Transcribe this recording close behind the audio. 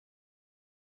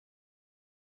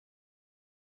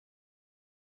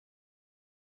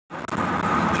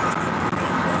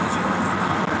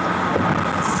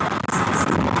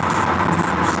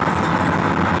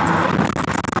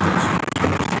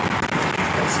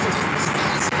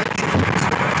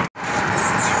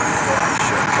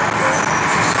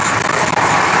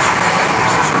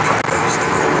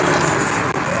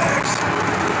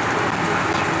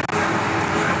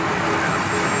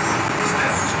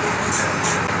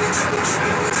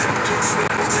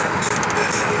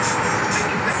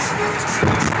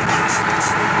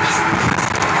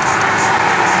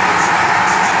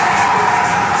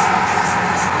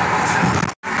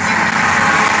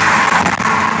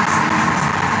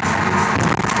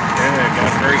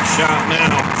Shot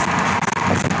now.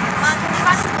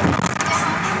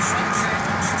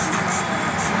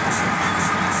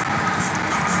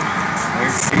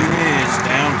 There she is,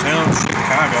 downtown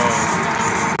Chicago.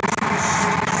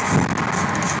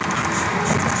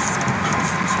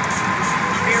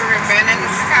 Have you ever been in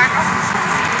Chicago?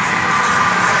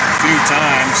 A few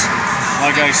times.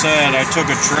 Like I said, I took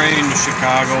a train to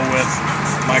Chicago with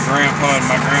my grandpa and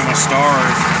my grandma Star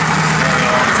a very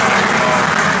long time ago.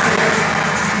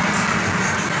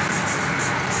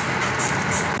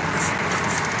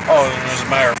 Oh, and as a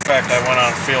matter of fact, I went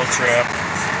on a field trip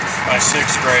my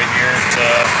 6th grade year to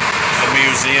the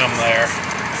museum there.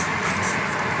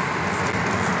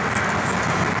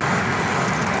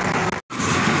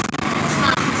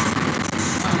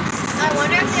 I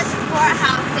wonder if there's a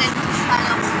courthouse in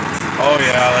Chicago. Oh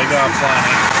yeah, they got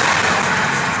plenty.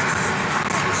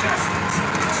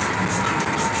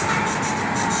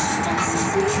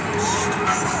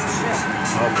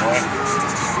 Oh boy.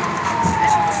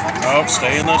 Oh,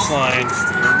 stay in this lane.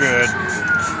 You're good.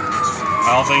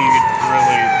 I don't think you could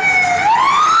really...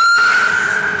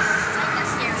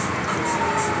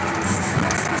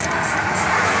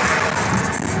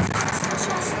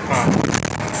 Huh.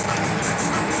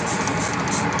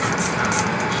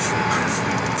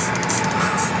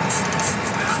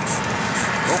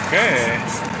 Okay.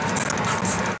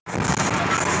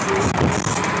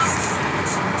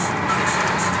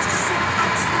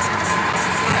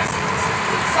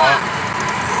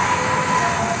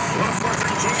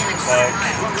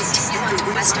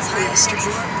 West of High Street.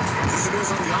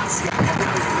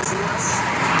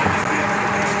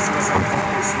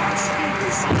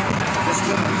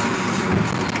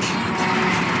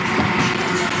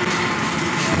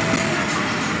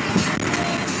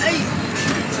 Hey.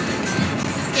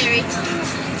 Scary.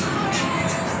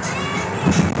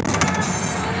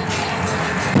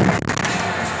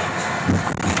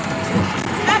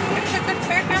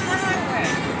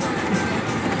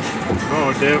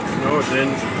 No, it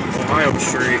didn't. Ohio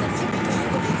Street.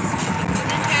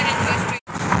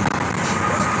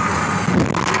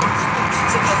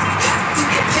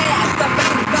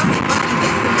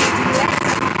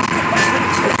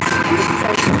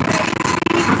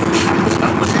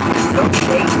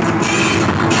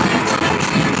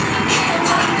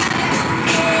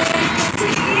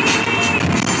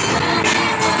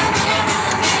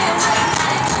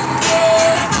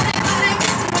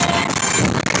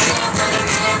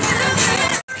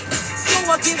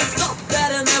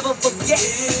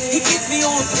 He keeps me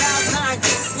on cloud 9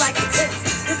 just like a tip.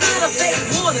 It's not a fake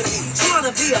wannabe, trying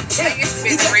to be a pimp. That used to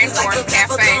be the Rainforest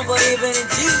Cafe.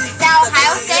 Is that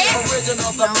Ohio State?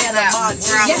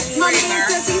 Yes, my man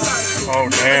says he loves me. Oh,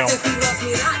 damn.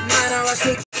 And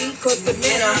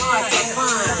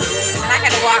I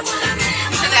had to walk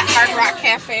to that Hard Rock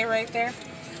Cafe right there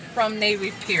from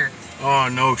Navy Pier. Oh,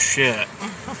 no shit.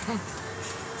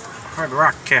 Hard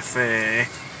Rock Cafe.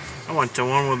 I went to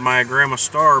one with my grandma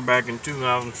Star back in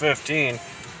 2015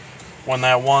 when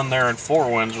that one there in Four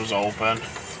Winds was open.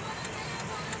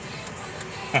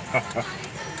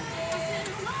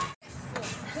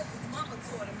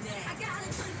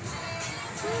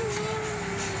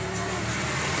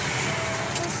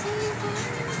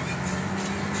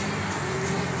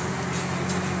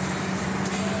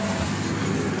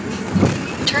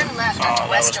 Turn left onto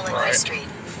West Illinois Street.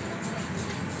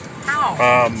 How?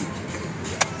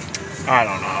 I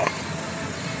don't know.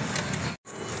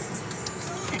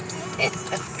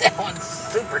 That one's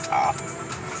super tall.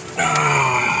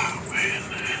 Oh, man.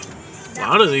 A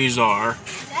lot of these are.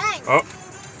 Dang. Oh,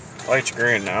 light's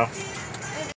green now.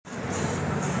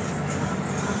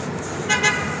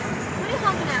 What are you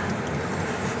honking at?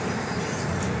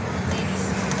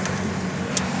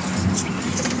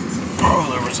 Oh,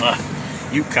 there was a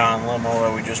Yukon limo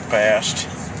that we just passed.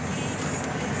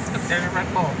 Look, there's a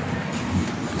Red Bull.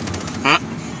 Huh?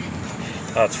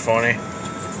 That's funny.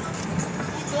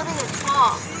 He's building a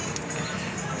tall.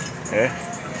 Okay.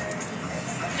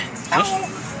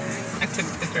 Oh. I took a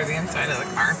picture of the inside of the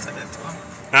car and sent it to him.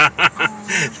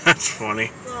 That's funny.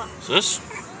 Is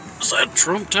that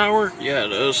Trump Tower? Yeah,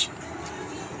 it is.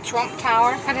 Trump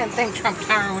Tower? I didn't think Trump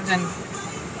Tower was in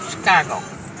Chicago.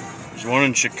 There's one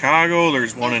in Chicago.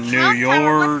 There's one in New Trump Tower?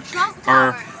 York. What's Trump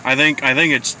Or Tower? I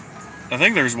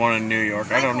think there's one in New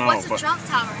York. I don't know, What's a but Trump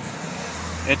Tower?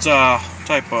 it's a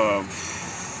type of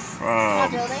A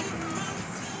building?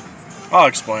 I'll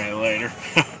explain it later.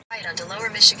 Right onto Lower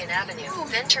Michigan Avenue,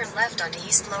 then turn left onto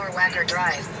East Lower Wagger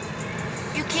Drive.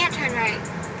 You can't turn right.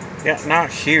 Yeah, not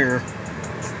here.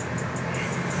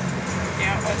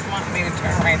 Yeah, it was wanting me to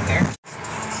turn right there.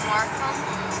 Markham.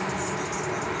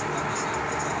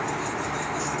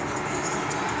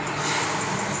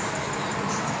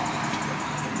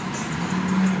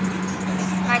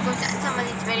 Michael, send some of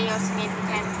these videos to me if you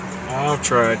can. I'll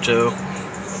try to.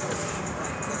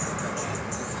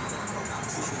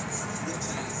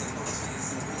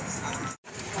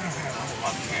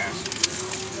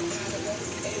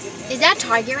 Is that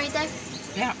Target right there?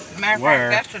 Yeah, matter of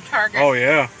Where? fact, that's the Target. Oh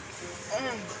yeah,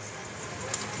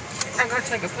 I'm gonna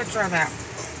take a picture of that.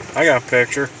 I got a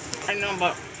picture. I know,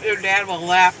 but your dad will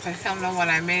laugh because he'll know what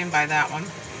I mean by that one.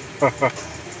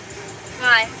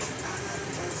 Why?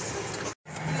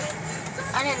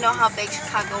 I didn't know how big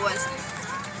Chicago was.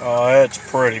 Oh, it's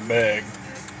pretty big.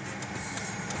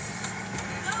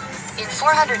 In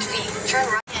 400 feet, turn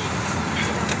right.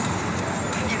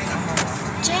 There we go.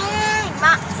 Dang,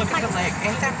 Mom. Look at the lake.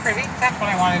 Ain't that pretty? That's what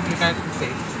I wanted you guys to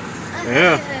see.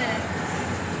 Yeah.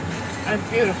 It's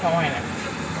beautiful, ain't it?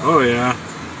 Oh yeah.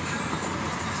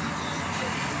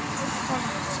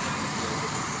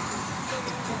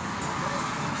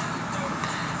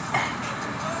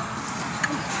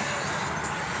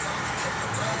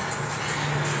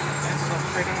 It's so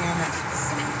pretty, ain't it?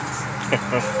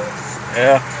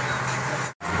 Yeah.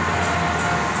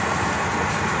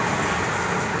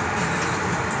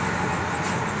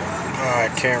 Oh, I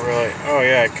can't really. Oh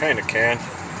yeah, I kind of can.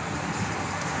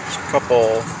 There's a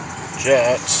couple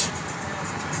jets.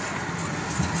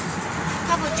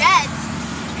 Couple jets.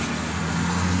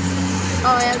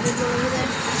 Oh yeah, there's one over there.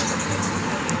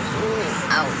 Ooh,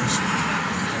 ouch.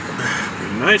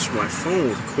 It'd be nice if my phone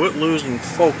would quit losing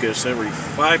focus every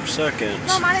 5 seconds.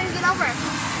 No, Mom, you get over.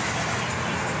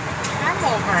 I'm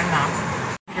over enough.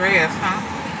 Andreas, huh?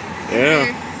 Yeah.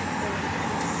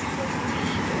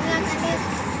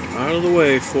 Yeah, Out of the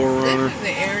way, This Forerunner. is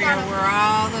the area where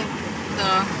all the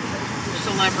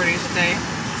celebrities stay.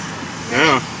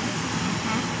 Yeah.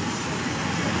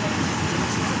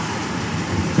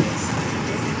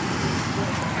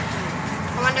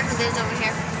 I wonder if it is over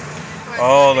here.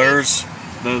 Oh, there's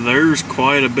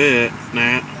quite a bit,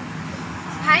 Nat.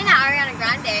 Probably not Ariana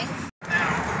Grande.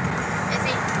 Is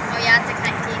he? Oh yeah, it's like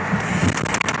 19.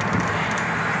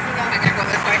 I gotta go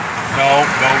this way. No,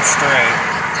 go straight.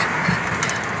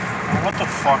 What the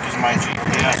fuck is my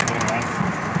GPS doing?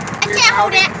 I can't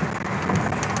hold it.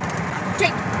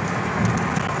 Take.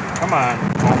 Come on.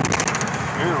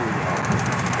 Here we go.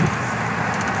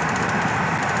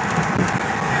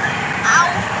 Ow.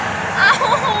 Ow.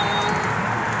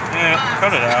 Yeah,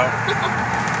 cut it out.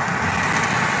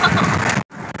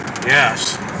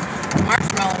 Yes.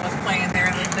 Marshmallow was playing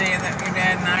there the day that your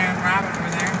dad and I and Robin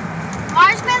were there.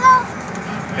 Marshmallow?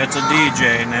 It's a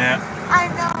DJ, Nat. I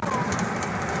know.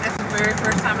 That's the very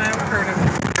first time I ever heard of it.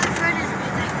 I've heard his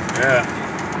music. Yeah.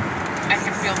 I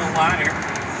can feel the water.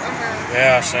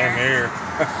 Yeah, same here.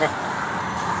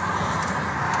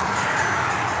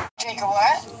 Take a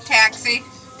what? Taxi.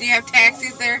 Do you have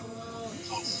taxis there?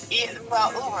 Yeah,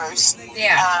 well, Ubers.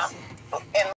 Yeah.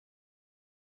 And